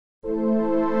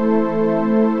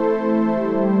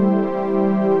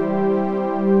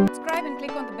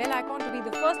bell icon to be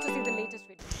the first to see the latest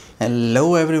video.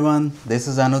 Hello everyone, this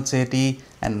is Anuj Sethi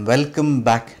and welcome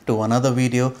back to another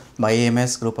video by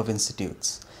AMS Group of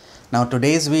Institutes. Now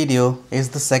today's video is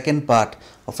the second part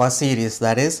of our series,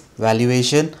 that is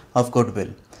Valuation of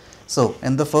Goodwill. So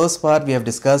in the first part we have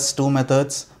discussed two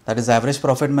methods, that is average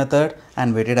profit method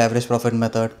and weighted average profit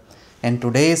method. In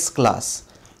today's class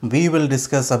we will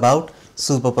discuss about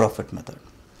super profit method.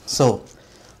 So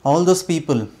all those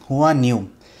people who are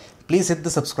new, please hit the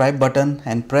subscribe button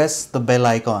and press the bell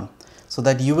icon so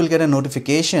that you will get a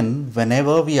notification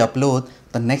whenever we upload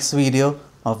the next video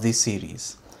of this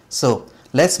series. So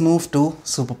let's move to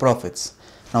super profits.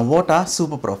 Now what are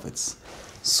super profits?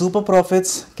 Super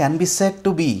profits can be said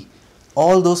to be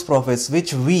all those profits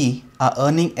which we are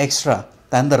earning extra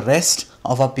than the rest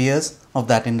of our peers of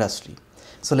that industry.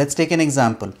 So let's take an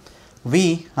example.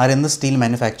 We are in the steel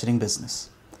manufacturing business.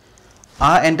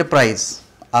 Our enterprise,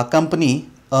 our company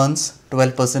earns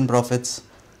 12% profits,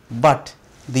 but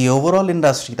the overall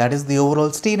industry, that is the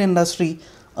overall steel industry,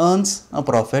 earns a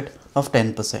profit of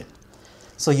 10%.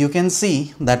 So you can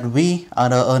see that we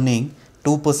are earning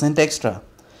 2% extra.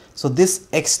 So this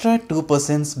extra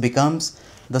 2% becomes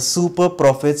the super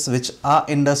profits which our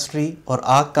industry or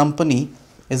our company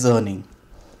is earning.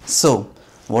 So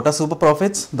what are super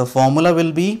profits? The formula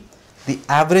will be the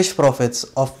average profits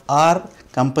of our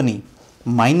company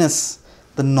minus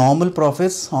the normal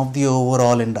profits of the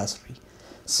overall industry.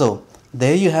 So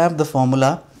there you have the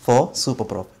formula for super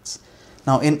profits.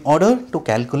 Now in order to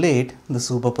calculate the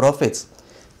super profits,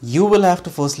 you will have to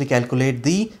firstly calculate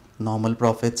the normal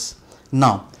profits.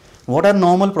 Now what are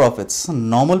normal profits?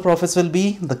 Normal profits will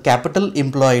be the capital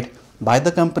employed by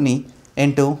the company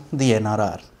into the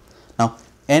NRR. Now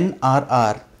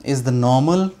NRR is the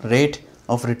normal rate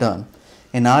of return.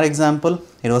 In our example,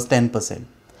 it was 10%.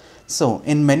 So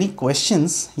in many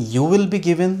questions, you will be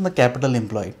given the capital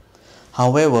employed.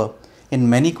 However, in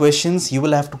many questions, you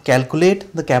will have to calculate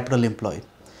the capital employed.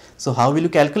 So how will you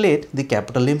calculate the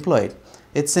capital employed?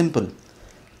 It's simple.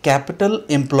 Capital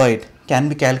employed can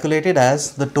be calculated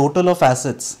as the total of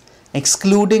assets,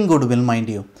 excluding goodwill, mind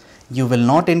you. You will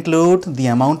not include the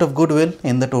amount of goodwill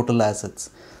in the total assets.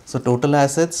 So total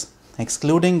assets,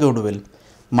 excluding goodwill,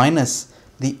 minus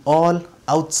the all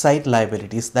outside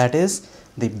liabilities, that is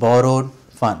the borrowed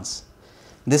funds.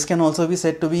 This can also be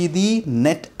said to be the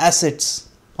net assets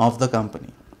of the company.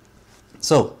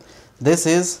 So this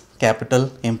is capital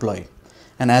employed,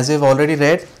 and as we have already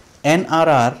read,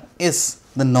 NRR is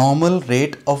the normal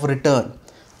rate of return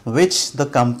which the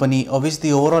company or which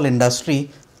the overall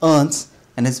industry earns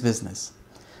in its business.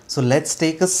 So let's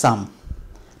take a sum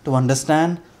to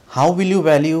understand how will you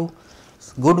value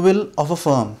goodwill of a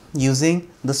firm using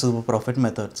the super profit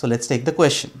method. So let's take the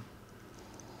question.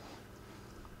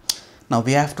 Now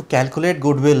we have to calculate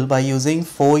goodwill by using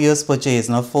 4 years purchase.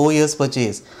 Now 4 years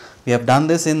purchase, we have done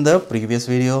this in the previous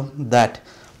video, that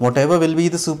whatever will be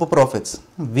the super profits,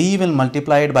 we will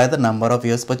multiply it by the number of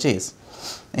years purchase.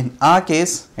 In our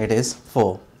case, it is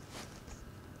 4.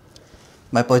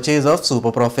 By purchase of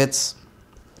super profits,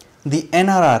 the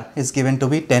NRR is given to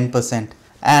be 10%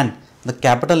 and the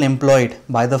capital employed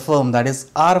by the firm, that is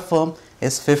our firm,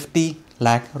 is 50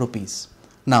 lakh rupees.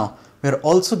 Now we are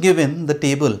also given the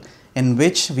table in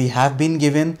which we have been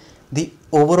given the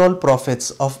overall profits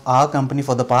of our company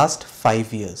for the past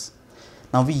 5 years.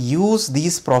 Now we use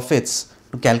these profits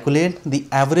to calculate the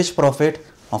average profit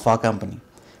of our company.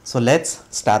 So let's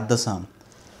start the sum.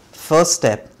 First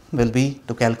step will be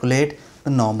to calculate the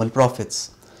normal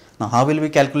profits. Now how will we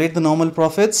calculate the normal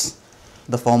profits?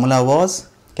 The formula was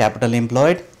capital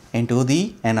employed into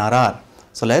the NRR.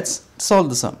 So let's solve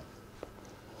the sum.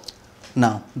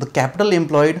 Now the capital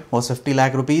employed was 50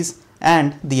 lakh rupees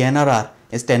and the NRR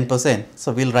is 10%.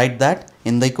 So we'll write that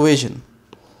in the equation.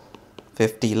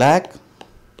 50 lakh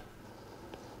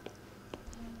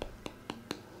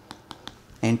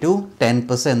into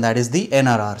 10%, that is the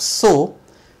NRR. So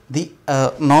the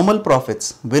normal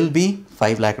profits will be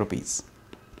 5 lakh rupees.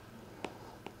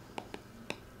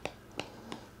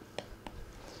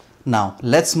 Now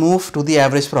let's move to the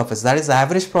average profits, that is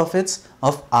average profits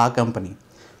of our company.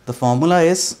 The formula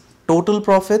is total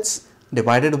profits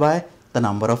divided by the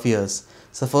number of years.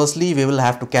 So firstly we will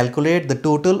have to calculate the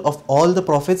total of all the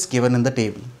profits given in the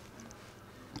table.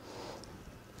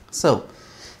 So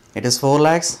it is 4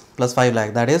 lakhs plus 5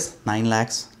 lakh, that is 9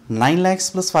 lakhs. 9 lakhs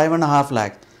plus 5.5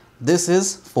 lakh, this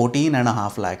is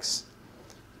 14.5 lakhs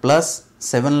plus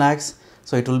 7 lakhs.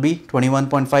 So it will be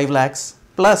 21.5 lakhs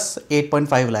plus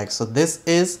 8.5 lakhs. So this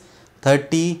is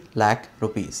 30 lakh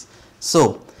rupees.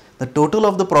 So the total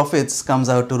of the profits comes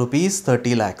out to rupees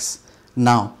 30 lakhs.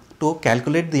 Now to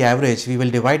calculate the average, we will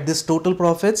divide this total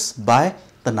profits by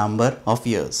the number of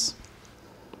years.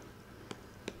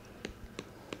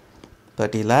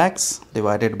 30 lakhs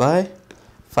divided by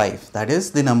 5, that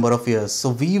is the number of years. So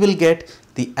we will get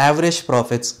the average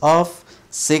profits of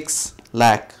 6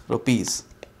 lakh rupees.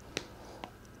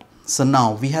 So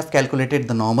now we have calculated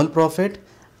the normal profit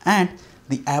and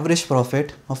the average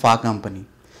profit of our company.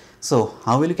 So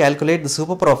how will you calculate the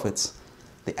super profits?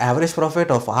 The average profit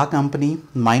of our company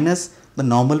minus the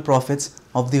normal profits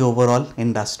of the overall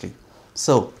industry.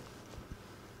 So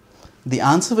the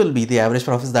answer will be the average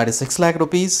profits, that is 6 lakh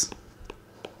rupees,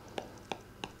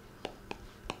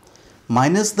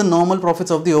 minus the normal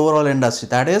profits of the overall industry,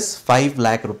 that is 5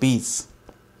 lakh rupees.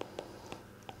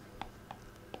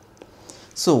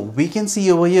 So we can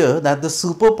see over here that the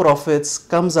super profits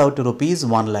comes out to rupees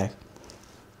 1 lakh.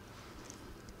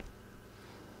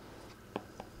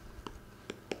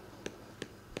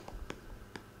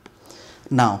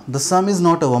 Now the sum is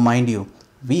not over, mind you.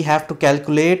 We have to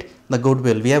calculate the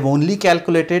goodwill. We have only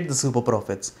calculated the super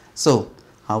profits. So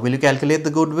how will you calculate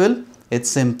the goodwill? It's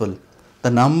simple.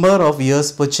 The number of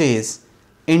years purchase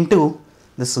into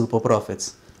the super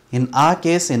profits. In our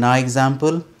case, in our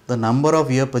example, the number of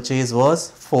year purchase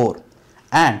was 4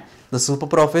 and the super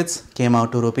profits came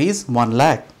out to rupees 1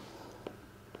 lakh.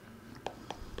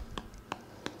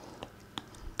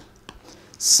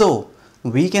 So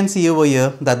we can see over here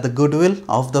that the goodwill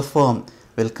of the firm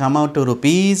will come out to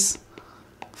rupees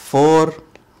 4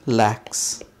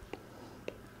 lakhs.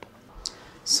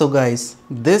 So guys,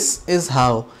 this is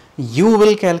how you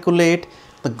will calculate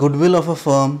the goodwill of a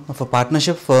firm, of a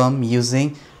partnership firm,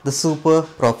 using the super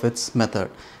profits method.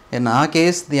 In our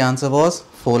case, the answer was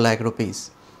 4 lakh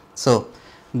rupees. So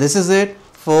this is it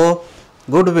for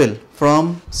goodwill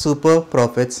from super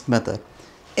profits method.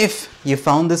 If you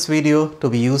found this video to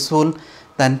be useful,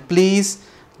 then please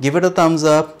give it a thumbs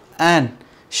up and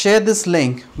share this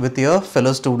link with your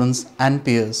fellow students and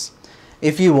peers.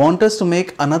 If you want us to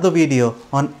make another video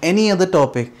on any other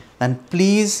topic, then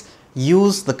please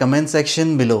use the comment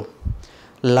section below.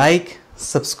 Like,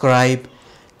 subscribe,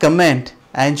 comment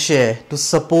and share to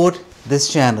support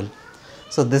this channel.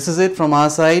 So this is it from our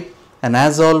side, and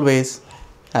as always,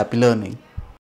 happy learning.